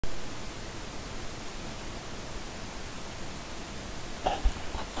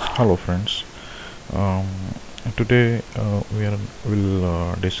Hello friends. Um, Today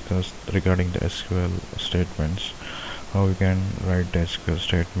will discuss regarding the SQL statements. How we can write the SQL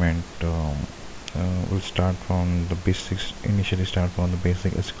statement. We'll start from the basics. Initially, start from the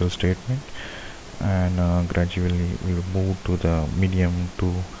basic SQL statement, and gradually we'll move to the medium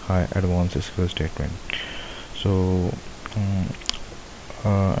to high advanced SQL statement. So um,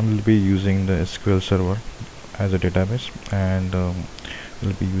 I will be using the SQL server as a database, and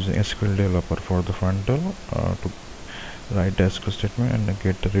we'll be using SQL developer for the front end to write the SQL statement and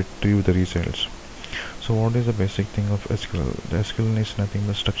retrieve the results. So what is the basic thing of SQL? The SQL is nothing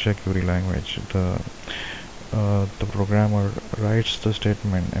but structure query language. The programmer writes the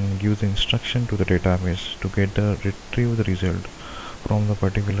statement and gives the instruction to the database to retrieve the result from the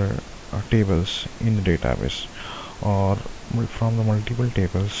particular tables in the database, or from the multiple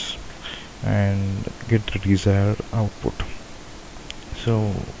tables, and get the desired output.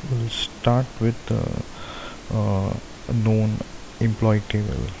 So we'll start with the known employee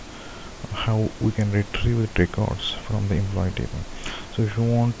table, how we can retrieve the records from the employee table. So if you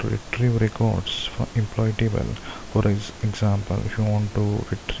want to retrieve records from employee table, for example, if you want to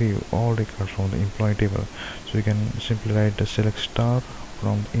retrieve all records from the employee table, so you can simply write the select star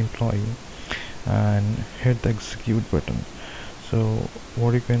from the employee and hit the execute button. So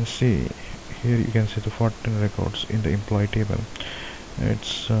what you can see here, you can see the 14 records in the employee table.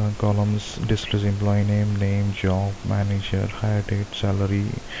 Its columns displays employee name, job, manager, hire date, salary,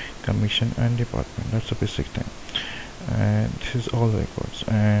 commission, and department. That's the basic thing. And this is all the records.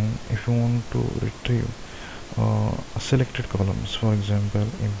 And if you want to retrieve selected columns, for example,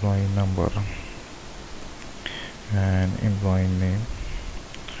 employee number and employee name,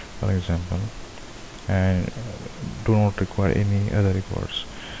 for example, and do not require any other records.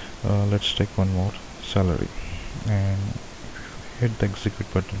 Let's take one more, salary, and hit the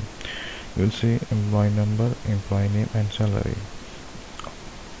execute button. You will see employee number, employee name, and salary.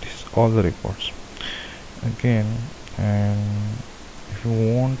 This is all the records. Again, and if you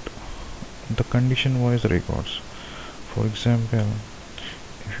want the condition wise records, for example,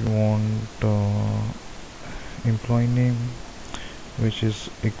 if you want employee name which is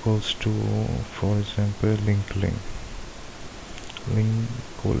equals to, for example, Lincoln,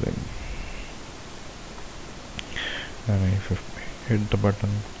 and if you hit the button,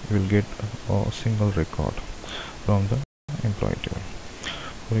 you will get a single record from the employee table.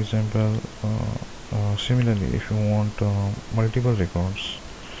 For example, similarly, if you want multiple records,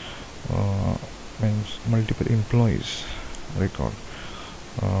 means multiple employees record,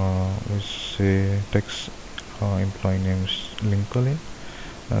 which say text employee names Lincoln,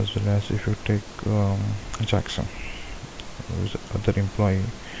 as well as if you take Jackson, who is other employee,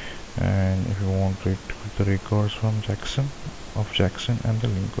 and if you want to retrieve the records from Jackson and the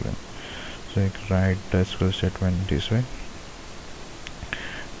Lincoln, so you can write the SQL statement this way,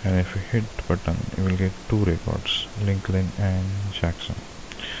 and if you hit the button, you will get two records, Lincoln and Jackson.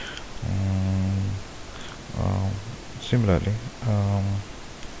 Similarly,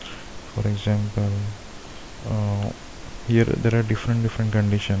 for example, here there are different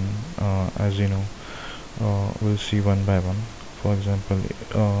conditions, as you know. We'll see one by one. For example,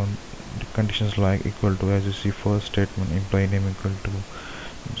 the conditions like equal to, as you see, first statement, employee name equal to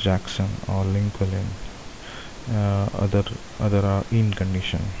Jackson or Lincoln. Other are in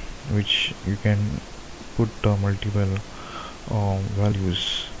condition, which you can put multiple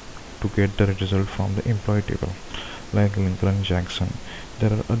values to get the result from the employee table, like Lincoln and Jackson.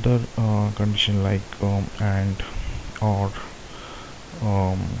 There are other condition like and or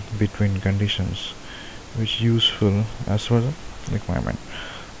between conditions, which useful as per the requirement.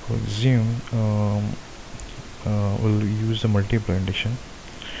 For assume we'll use the multiple condition.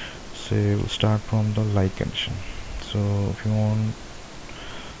 Say we'll start from the like condition. So if you want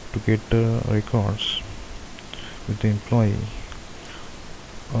to get the records with the employee,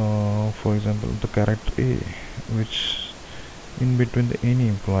 for example, the character A, which in between any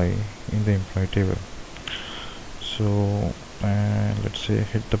employee in the employee table. So let's say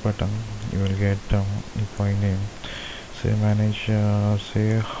hit the button, you will get employee name, say manager,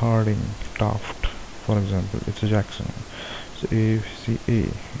 say Harding Taft, for example, it's a Jackson. So A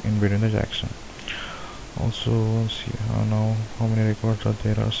in between the Jackson. Also see now how many records are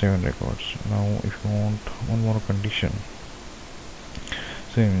there? Are 7 records. Now if you want one more condition,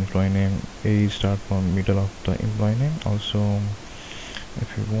 same employee name, A start from middle of the employee name. Also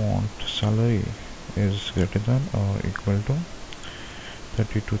if you want salary is greater than or equal to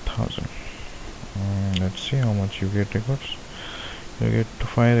 32,000. Let's see how much you get records. You get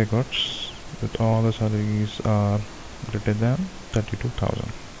 5 records with all the salaries are greater than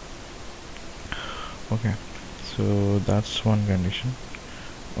 32,000. Okay, so that's one condition.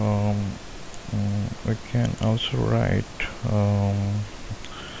 um, we can also write,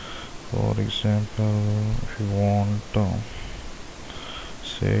 for example, if you want,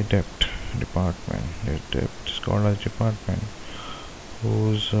 say debt department. The debt is called as department,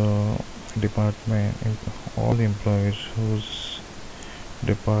 whose department, all the employees whose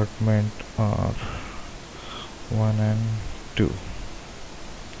department are 1 and 2.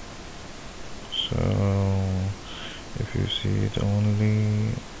 So if you see, the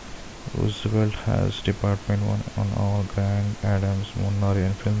only Roosevelt has department 1 on all, Grant, Adams, Monroe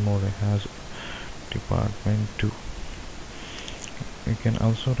and Fillmore has department 2. You can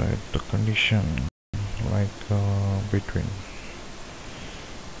also write the condition like between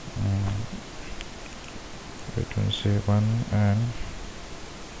say 1 and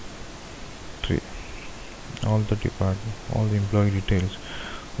 3. All the employee details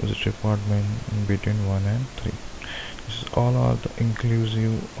of the department in between 1 and 3. This is all are the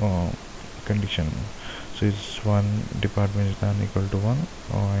inclusive condition. So it's one department is not equal to 1,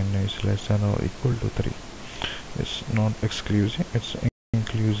 and is less than or equal to 3. It's not exclusive, it's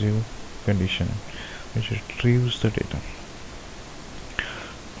inclusive condition which retrieves the data.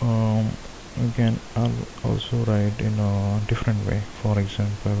 You can also write in a different way. For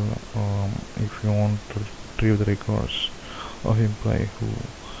example, if you want to retrieve the records of employee who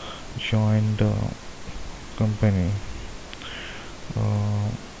joined the company,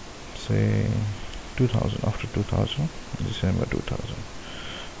 say 2000, after 2000, December 2000.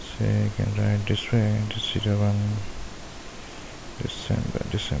 Say you can write this way, December 01,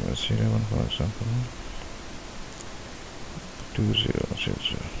 for example,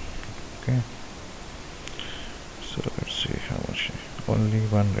 2000. Okay, so let's see how much. Only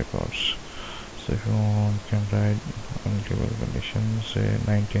one records. So if you want, you can write on table conditions, say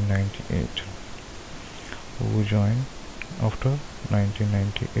 1998. Who joined after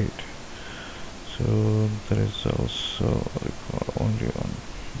 1998? So there is also only one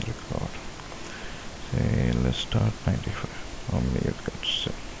record. Say let's start 95. How many records?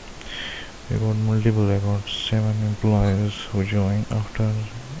 Say we got multiple records. 7 employees who joined after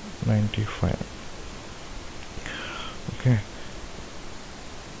 95. Okay.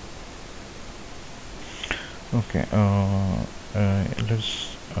 Okay.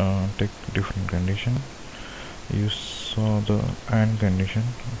 Let's take different condition. You saw the AND condition,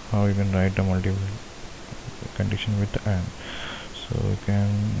 how you can write a multiple condition with the AND. So you can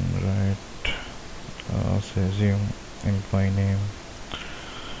write, say assume employee name,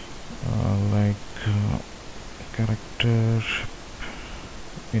 like character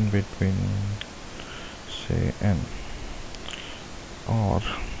in between, say n, or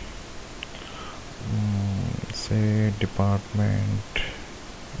say department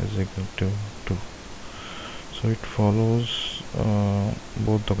is equal to 2. So it follows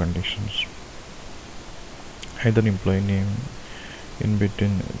both the conditions. Either employee name in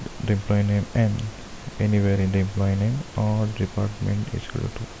between the employee name n, anywhere in the employee name, or department is equal to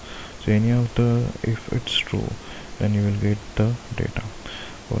 2. So any of the, if it's true, then you will get the data.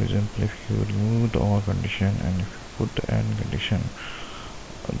 For example, if you remove the OR condition and if you put the AND condition,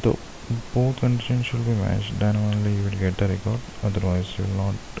 the both conditions should be matched, then only you will get the record, otherwise you will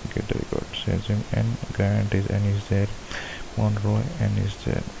not get the record. So assume n, Grant is n is there, Monroe n is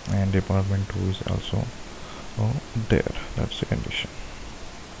there, and department 2 is also there. That's the condition.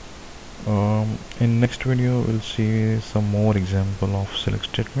 In next video we'll see some more example of select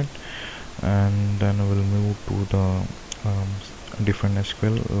statement, and then we'll move to the different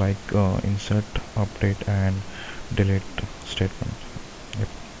SQL like insert, update and delete statement. Yep,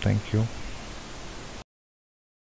 thank you.